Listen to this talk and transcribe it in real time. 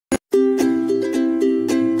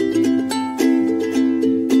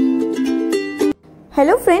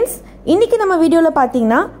Hello friends, இன்னைக்கு நம்ம வீடியோல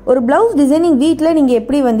பாத்தீங்கன்னா ஒரு blouse designing வீட்ல நீங்க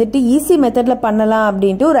எப்படி வந்துட்டு ஈஸி மெத்தட்ல பண்ணலாம்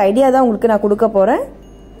அப்படினு ஒரு ஐடியா தான் உங்களுக்கு நான் கொடுக்க போறேன்.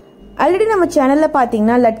 ஆல்ரெடி நம்ம சேனல்ல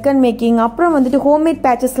பாத்தீங்கன்னா லட்கன் மேக்கிங் அப்புறம் வந்துட்டு ஹோம்மேட்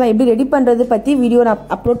பேட்சஸ்லாம் எப்படி ரெடி பண்றது பத்தி வீடியோ நான்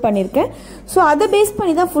அப்லோட் பண்ணிருக்கேன். சோ அத பேஸ்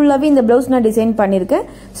பண்ணி தான் ஃபுல்லாவே இந்த blouse நான் டிசைன் பண்ணிருக்கேன்.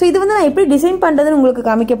 சோ இது வந்து நான் எப்படி டிசைன் பண்றதுன்னு உங்களுக்கு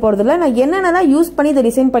காமிக்க போறது இல்ல. நான் என்னென்னலாம் யூஸ் பண்ணி இத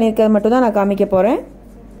டிசைன் பண்ணிருக்கேன் மட்டும் தான் நான் காமிக்க போறேன்.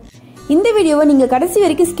 இந்த வீடியோவை நீங்க கடைசி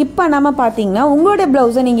வரைக்கும் ஸ்கிப் பண்ணாம பாத்தீங்கன்னா உங்களோட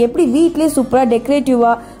பிளவுஸை நீங்க எப்படி வீட்லயே சூப்பரா டெக்கரேட்டிவா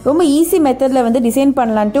ரொம்ப ஈஸி மெத்தட்ல வந்து டிசைன்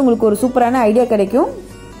பண்ணலாம்னு உங்களுக்கு ஒரு சூப்பரான ஐடியா கிடைக்கும்.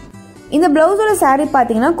 இந்த பிளவுஸோட saree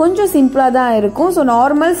பாத்தீங்கன்னா கொஞ்சம் சிம்பிளா தான் இருக்கும். சோ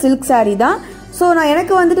நார்மல் சில்க் saree தான். சோ நான்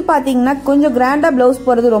எனக்கு வந்துட்டு பாத்தீங்கன்னா கொஞ்சம் கிராண்டா பிளவுஸ்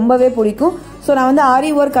போறது ரொம்பவே பிடிக்கும். சோ நான் வந்து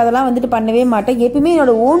ஆரி ஒர்க் அதெல்லாம் வந்துட்டு பண்ணவே மாட்டேன். எப்பவுமே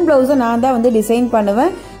என்னோட ஓன் பிளவுஸை நான் தான் வந்து டிசைன்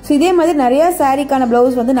பண்ணுவேன். சோ இதே மாதிரி நிறைய சாரீக்கான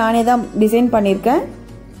பிளவுஸ் வந்து நானே தான் டிசைன் பண்ணிருக்கேன்.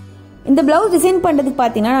 இந்த பிளவுஸ் டிசைன் பண்றதுக்கு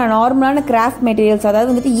பாத்தீங்கன்னா நான் நார்மலான கிராஃப்ட் மெட்டீரியல்ஸ் அதாவது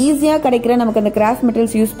வந்துட்டு ஈஸியா கிடைக்கிற நமக்கு அந்த கிராஃப்ட்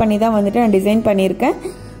மெட்டீரியல்ஸ் யூஸ் பண்ணி தான் வந்துட்டு நான் டிசைன் பண்ணியிருக்கேன்.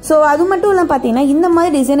 ஸோ அது மட்டும் இல்லாமல் பார்த்தீங்கன்னா இந்த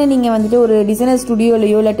மாதிரி டிசைனை நீங்கள் வந்துட்டு ஒரு டிசைனர்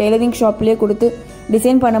ஸ்டுடியோலையோ இல்லை டெய்லரிங் ஷாப்லேயோ கொடுத்து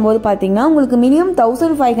டிசைன் பண்ணும்போது பார்த்தீங்கன்னா உங்களுக்கு மினிமம்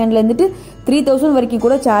 1500 3000 வரைக்கும்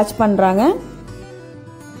கூட சார்ஜ் பண்ணுறாங்க.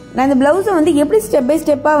 நான் இந்த பிளவுஸை வந்து எப்படி ஸ்டெப் பை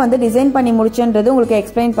ஸ்டெப்பாக வந்து டிசைன் பண்ணி முடிச்சேன்றது உங்களுக்கு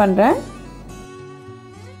எக்ஸ்பிளைன் பண்ணுறேன்.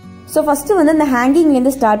 ஸோ ஃபர்ஸ்ட் வந்து இந்த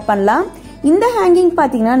ஹேங்கிங்லேருந்து ஸ்டார்ட் பண்ணலாம். இந்த ஹேங்கிங்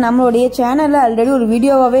பாத்தீங்கன்னா நம்மளுடைய சேனல்ல ஆல்ரெடி ஒரு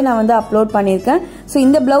வீடியோவாவே நான் வந்து அப்லோட் பண்ணிருக்கேன். சோ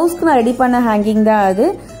இந்த பிளவுஸ்க்கு நான் ரெடி பண்ண ஹேங்கிங் தான் அது.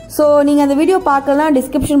 சோ நீங்க அந்த வீடியோ பார்க்கலாம்,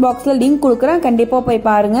 டிஸ்கிரிப்ஷன் பாக்ஸ்ல லிங்க் கொடுக்குறேன், கண்டிப்பா போய்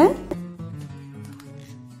பாருங்க.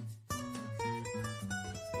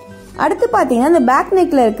 அடுத்து பாத்தீங்கன்னா இந்த பேக்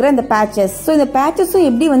நெக்ல இருக்கிற இந்த பேச்சஸ். சோ இந்த பேச்சஸும்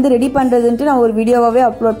எப்படி வந்து ரெடி பண்றதுன்னு நான் ஒரு வீடியோவாவே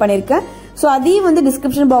அப்லோட் பண்ணிருக்கேன். சோ அதையும் வந்து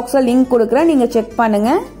டிஸ்கிரிப்ஷன் பாக்ஸ்ல லிங்க் கொடுக்குறேன், நீங்க செக் பண்ணுங்க.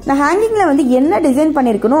 நான் ஹேங்கிங்ல வந்து என்ன டிசைன்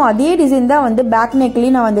பண்ணிருக்கணும் அதே டிசைன் தான் வந்து பேக்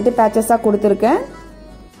நெக்லயும் நான் வந்துட்டு பேச்சஸா கொடுத்துருக்கேன்.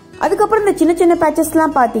 அதுக்கப்புறம் இந்த சின்ன சின்ன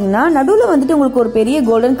பேச்சஸ்லாம் பாத்தீங்கன்னா நடுவுல வந்துட்டு உங்களுக்கு ஒரு பெரிய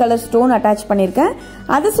கோல்டன் கலர் ஸ்டோன் அட்டாச் பண்ணிருக்கேன்.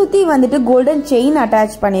 அதை சுத்தி வந்துட்டு கோல்டன் செயின்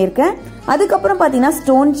அட்டாச் பண்ணிருக்கேன். அதுக்கப்புறம் பாத்தீங்கன்னா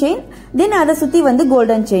ஸ்டோன் செயின், தென் அதை சுத்தி வந்து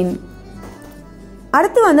கோல்டன் செயின்.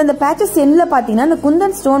 அடுத்து வந்து அந்த பேச்சஸ் எண்ட்ல பாத்தீங்கன்னா இந்த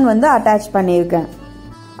குந்தன் ஸ்டோன் வந்து அட்டாச் பண்ணிருக்கேன்.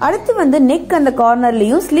 அடுத்து வந்து நெக் அந்த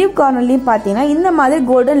கார்னர்லயும் ஸ்லீவ் கார்னர்லயும் பாத்தீங்கன்னா இந்த மாதிரி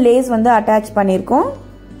கோல்டன் லேஸ் வந்து அட்டாச் பண்ணிருக்கோம்.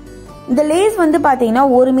 இந்த லேஸ் வந்து பாத்தீங்கன்னா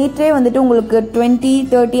 1 மீட்டரே வந்துட்டு உங்களுக்கு 20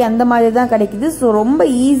 30 அந்த மாதிரி தான் கிடைக்குது. ஸோ ரொம்ப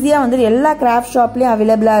ஈஸியா வந்து எல்லா கிராஃப்ட் ஷாப்லயும்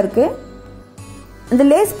அவைலபிளா இருக்கு. இந்த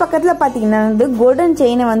லேஸ் பக்கத்துல பாத்தீங்கன்னா வந்து கோல்டன்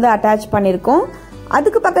செயினை வந்து அட்டாச் பண்ணிருக்கோம்.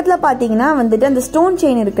 அதுக்கு பக்கத்துல பாத்தீங்கன்னா வந்துட்டு அந்த ஸ்டோன்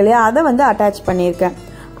செயின் இருக்கு இல்லையா, அதை வந்து அட்டாச் பண்ணிருக்கேன்.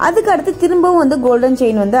 அதுக்கு அடுத்து திரும்பவும் வந்து கோல்டன்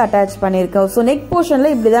செயின் வந்து அட்டாச் பண்ணிருக்கேன். ஸோ நெக்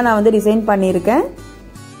போர்ஷன்ல இப்படிதான் நான் வந்து டிசைன் பண்ணிருக்கேன்.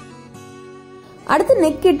 அடுத்து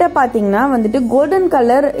நெக் கிட்ட பாத்தீங்கன்னா வந்துட்டு கோல்டன்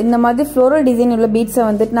கலர் இந்த மாதிரி ஃப்ளோரல் டிசைன் உள்ள பீட்ஸை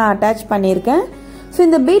வந்துட்டு நான் அட்டாச் பண்ணிருக்கேன். ஸோ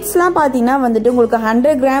இந்த பீட்ஸ்லாம் பாத்தீங்கன்னா வந்துட்டு உங்களுக்கு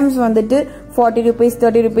 100 கிராம்ஸ் வந்துட்டு 40 rupees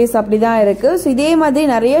 30 rupees அப்படிதான் இருக்கு. ஸோ இதே மாதிரி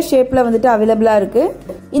நிறைய ஷேப்ல வந்துட்டு அவைலபிளா இருக்கு.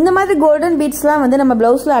 இந்த மாதிரி கோல்டன் பீட்ஸ்லாம் வந்து நம்ம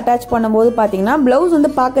பிளவுஸ்ல அட்டாச் பண்ணும்போது பாத்தீங்கன்னா பிளவுஸ்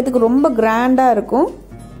வந்து பார்க்கறதுக்கு ரொம்ப கிராண்டா இருக்கும்.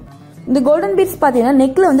 இந்த கோல்டன் பீட்ஸ் பாத்தீங்கன்னா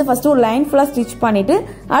நெக்ல வந்து ஃபர்ஸ்ட் ஒரு லைன் ஃபுல்லா ஸ்டிச் பண்ணிட்டு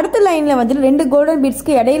அடுத்த லைன்ல வந்துட்டு 2 கோல்டன்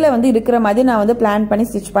பீட்ஸ்க்கு இடையில வந்து இருக்கிற மாதிரி நான் வந்து பிளான் பண்ணி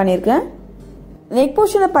ஸ்டிச் பண்ணிருக்கேன். நெக்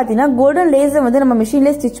போர்ஷன்ல பாத்தீங்கன்னா கோல்டன் லேஸை வந்து நம்ம மிஷின்ல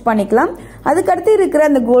ஸ்டிச் பண்ணிக்கலாம். அதுக்கு அடுத்து இருக்கிற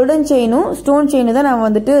அந்த கோல்டன் செயினும் ஸ்டோன் செயினும் தான் நான்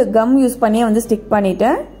வந்துட்டு கம் யூஸ் பண்ணி வந்து ஸ்டிக்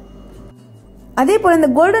பண்ணிட்டேன். அதே போல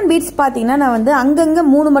இந்த கோல்டன் பீட்ஸ் பாத்தீங்கன்னா நான் வந்து அங்கங்க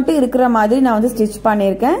 3 மட்டும் இருக்கிற மாதிரி நான் வந்து ஸ்டிச்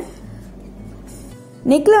பண்ணிருக்கேன்.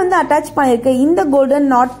 நெக்ல வந்து அட்டாச் பண்ணிருக்க இந்த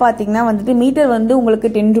கோல்டன் நாட் பாத்தீங்கன்னா வந்துட்டு மீட்டர் வந்து உங்களுக்கு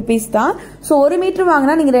 10 rupees தான். சோ 1 மீட்டர்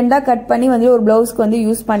வாங்கினா நீங்க 2ஆ கட் பண்ணி வந்து ஒரு பிளவுஸ்க்கு வந்து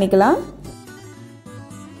யூஸ் பண்ணிக்கலாம்.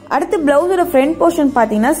 அடுத்து பிளவுஸோட ஃப்ரண்ட் போர்ஷன்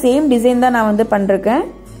பாத்தீங்கன்னா சேம் டிசைன் தான் நான் வந்து பண்றேன்.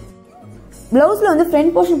 பிளவுஸ்ல வந்து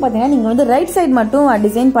ஃப்ரண்ட் போர்ஷன் பாத்தீங்கன்னா நீங்க வந்து ரைட் சைடு மட்டும்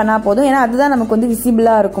டிசைன் பண்ணா போதும். ஏன்னா அதுதான் நமக்கு வந்து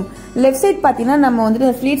விசிபிளா இருக்கும். லெஃப்ட் சைடு பாத்தீங்கன்னா நம்ம வந்துட்டு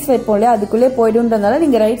ஃபிளீட்ஸ் வைப்போம் இல்லையா, அதுக்குள்ளே போயிடும்ன்றதால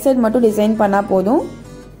நீங்க ரைட் சைடு மட்டும் டிசைன் பண்ணா போதும்.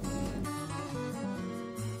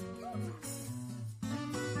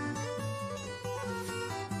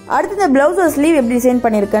 அடுத்து இந்த பிளவுஸோட ஸ்லீவ் எப்படி டிசைன்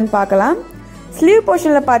பண்ணிருக்கேன்னு பார்க்கலாம். ஸ்லீவ்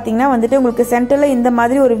போர்ஷன்ல பாத்தீங்கன்னா வந்துட்டு உங்களுக்கு சென்டர்ல இந்த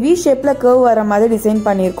மாதிரி ஒரு வி ஷேப்ல கர்வ் வர மாதிரி டிசைன்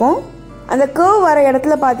பண்ணிருக்கோம். அந்த கர்வ் வர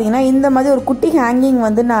இடத்துல பாத்தீங்கன்னா இந்த மாதிரி ஒரு குட்டி ஹேங்கிங்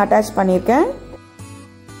வந்து நான் அட்டாச் பண்ணிருக்கேன்.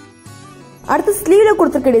 அடுத்து ஸ்லீவ்ல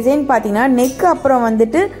கொடுத்திருக்க டிசைன் பாத்தீங்கன்னா நெக் அப்புறம்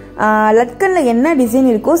வந்துட்டு லட்கன்ல என்ன டிசைன்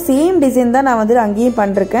இருக்கோ சேம் டிசைன் தான் நான் வந்து அங்கேயும்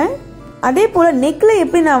பண்றேன். அதே போல நெக்ல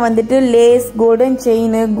எப்படி நான் வந்துட்டு lace, golden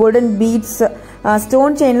chain, golden beads,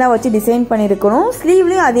 stone செயின்லாம் வச்சு டிசைன் பண்ணிருக்கணும்,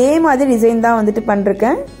 ஸ்லீவ்லயும் அதே மாதிரி டிசைன் தான் வந்துட்டு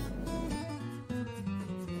பண்றேன்.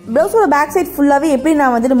 பிளவுஸோட பேக் சைட் ஃபுல்லாவே எப்படி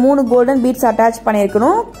நான் வந்துட்டு 3 கோல்டன் பீட்ஸ் அட்டாச்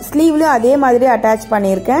பண்ணிருக்கணும், ஸ்லீவ்லயும் அதே மாதிரி அட்டாச்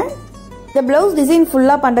பண்ணிருக்கேன். இந்த பிளவுஸ் டிசைன்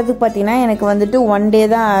ஃபுல்லா பண்றதுக்கு பாத்தீங்கன்னா எனக்கு வந்துட்டு 1 day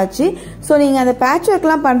தான் ஆச்சு. ஸோ நீங்க அந்த பேட்ச்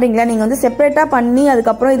ஒர்க்லாம் பண்றீங்களா, நீங்க வந்து செப்பரேட்டா பண்ணி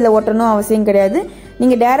அதுக்கப்புறம் இதுல ஒட்டணும் அவசியம் கிடையாது.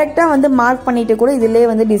 நீங்க டைரக்டா வந்து மார்க் பண்ணிட்டு கூட இதுலயே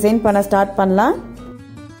வந்து டிசைன் பண்ண ஸ்டார்ட் பண்ணலாம்.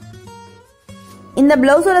 இந்த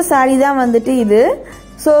பிளவுஸோட சாரி தான் வந்துட்டு இது.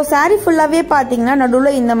 ஸோ சாரீ ஃபுல்லாகவே பார்த்தீங்கன்னா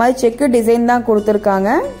நடுவில் இந்த மாதிரி செக்கு டிசைன் தான் கொடுத்துருக்காங்க.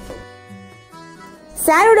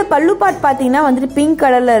 சாரியோட பல்லு பார்ட் பார்த்தீங்கன்னா வந்துட்டு பிங்க்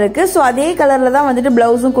கலரில் இருக்குது. ஸோ அதே கலரில் தான் வந்துட்டு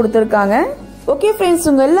ப்ளவுஸும் கொடுத்துருக்காங்க. ஓகே ஃப்ரெண்ட்ஸ்,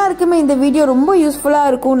 உங்கள் எல்லாருக்குமே இந்த வீடியோ ரொம்ப யூஸ்ஃபுல்லாக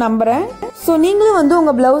இருக்கும் நம்புகிறேன். ஸோ நீங்களும் வந்து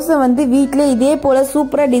உங்கள் ப்ளவுஸை வந்து வீட்டிலே இதே போல்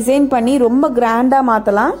சூப்பராக டிசைன் பண்ணி ரொம்ப கிராண்டாக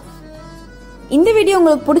மாற்றலாம். இந்த வீடியோ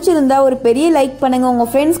உங்களுக்கு பிடிச்சிருந்தா ஒரு பெரிய லைக் பண்ணுங்கள்,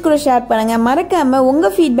 உங்கள் ஃப்ரெண்ட்ஸ் கூட ஷேர் பண்ணுங்கள். மறக்காமல்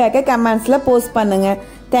உங்கள் ஃபீட்பேக்கை கமெண்ட்ஸில் போஸ்ட் பண்ணுங்கள்.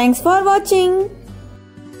 தேங்க்ஸ் ஃபார் வாட்சிங்.